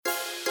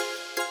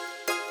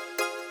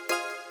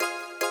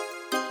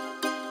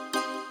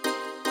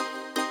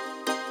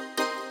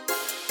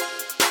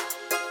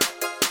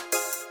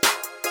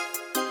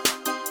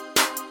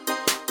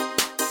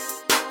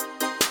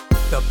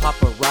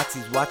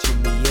Paparazzis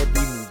watching me,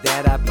 every move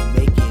that I be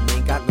making.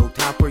 Ain't got no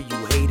time for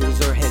you haters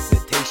or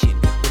hesitation.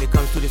 When it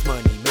comes to this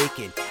money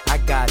making, I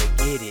gotta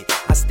get it,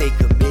 I stay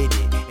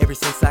committed. Ever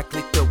since I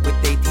clicked up with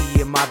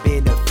A.T.M, I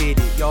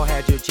benefited. Y'all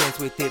had your chance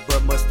with it,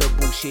 but musta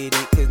bullshit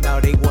it. Cause now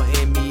they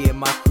wantin' me and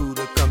my crew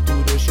to come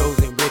through the shows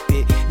and rip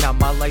it. Now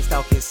my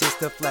lifestyle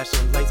consists of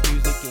flashing lights,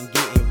 music, and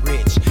getting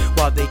rich,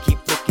 while they keep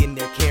flicking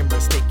their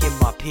cameras, sticking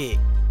my pic.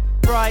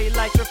 Bright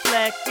lights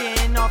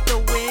reflecting off the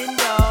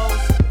windows,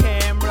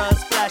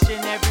 cameras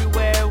flashing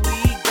everywhere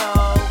we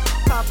go.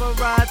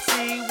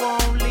 Paparazzi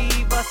won't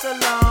leave us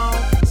alone,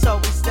 so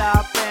we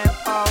stop and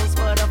pose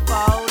for the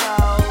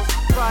photos.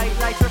 Bright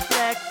lights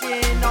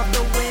reflecting off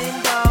the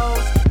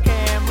windows,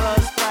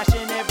 cameras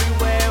flashing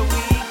everywhere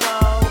we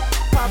go.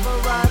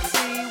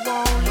 Paparazzi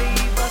won't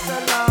leave us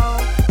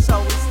alone, so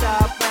we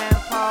stop and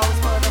pose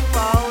for the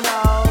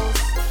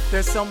photos.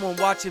 There's someone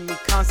watching me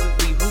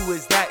constantly, who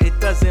is that? It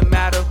doesn't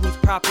matter whose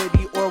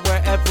property or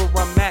wherever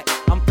I'm at.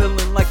 I'm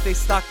feeling like they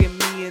stalking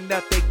me and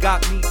that they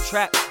got me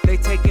trapped. They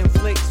taking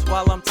flicks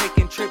while I'm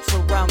taking trips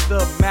around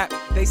the map.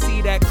 They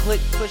see that click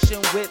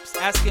pushing whips,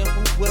 asking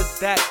who was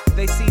that.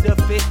 They see the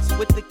fits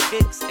with the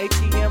kicks,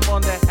 A.T.M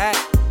on the hat.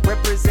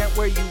 Represent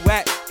where you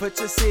at, put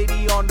your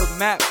city on the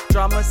map.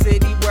 Drama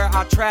City where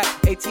I trap.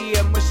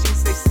 A.T.M Machine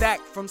stay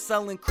stacked, from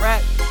selling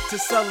crack to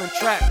selling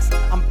tracks.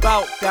 I'm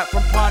bout that,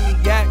 from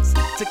Pontiacs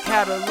to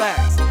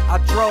Cadillacs. I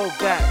drove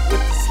that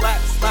with the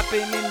slaps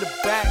slapping in the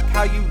back.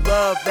 How you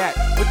love that,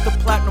 with the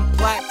platinum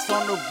plaques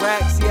on the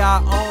racks. Yeah,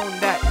 I own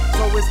that,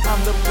 so it's time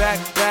to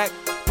back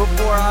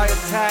before I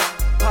attack.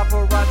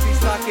 Paparazzi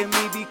stalking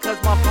me because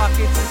my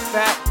pockets is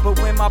fat, but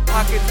when my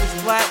pockets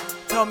is flat,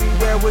 tell me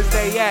where was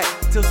they at,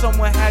 till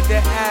someone had to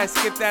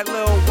ask if that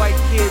little white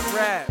kid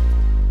rap.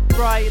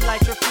 Bright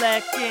lights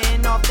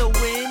reflecting off the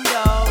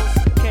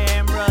windows,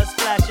 cameras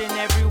flashing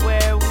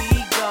everywhere we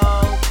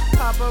go.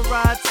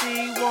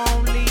 Paparazzi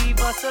won't leave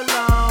us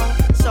alone,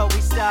 so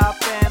we stop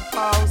and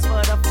pose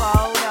for the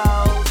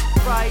photos.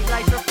 Bright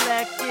lights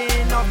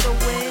reflecting off the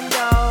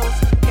windows,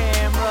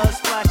 cameras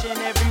flashing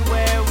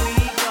everywhere we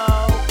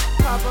go.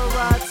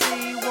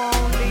 Paparazzi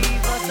won't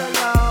leave us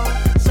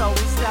alone, so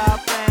we stop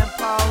and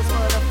pose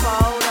for the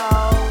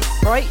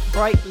photos.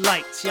 Bright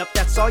lights, yup,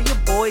 that's all your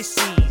boy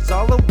sees.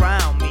 All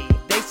around me,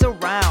 they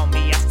surround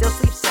me. I still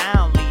sleep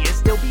soundly and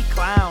still be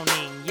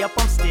clowning. Yup,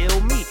 I'm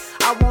still me,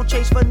 I won't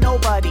chase for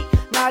nobody,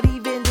 not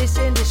even this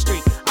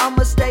industry.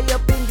 I'ma stay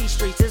up in these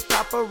streets as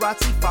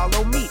paparazzi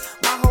follow me.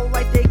 My whole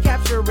life they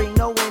capturing,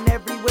 knowing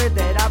everywhere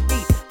that I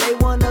be. They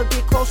wanna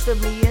get close to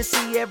me and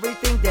see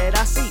everything that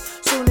I see.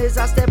 Soon as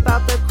I step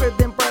out the crib,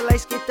 then bright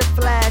lights get to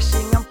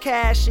flashing. I'm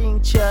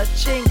cashing,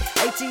 cha-ching.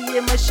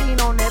 A.T.M Machine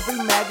on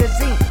every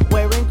magazine,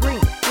 wearing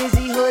green.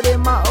 Dizzy hood in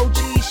my OG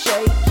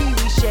shake,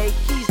 Kiwi shake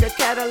keys, the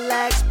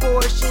Cadillacs,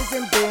 Porsches,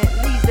 and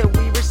Bentleys that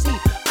we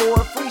receive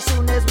for free.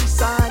 Soon as we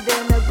signed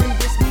and agreed,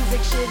 this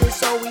music shit is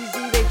so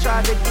easy. They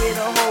tried to get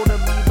a hold of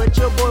me, but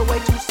your boy way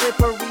too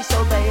slippery,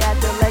 so they had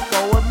to let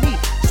go of me.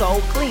 So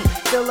clean,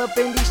 still up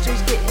in these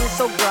streets, getting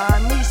so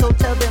grimy. So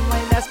tell them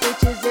lame ass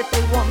bitches if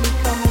they want me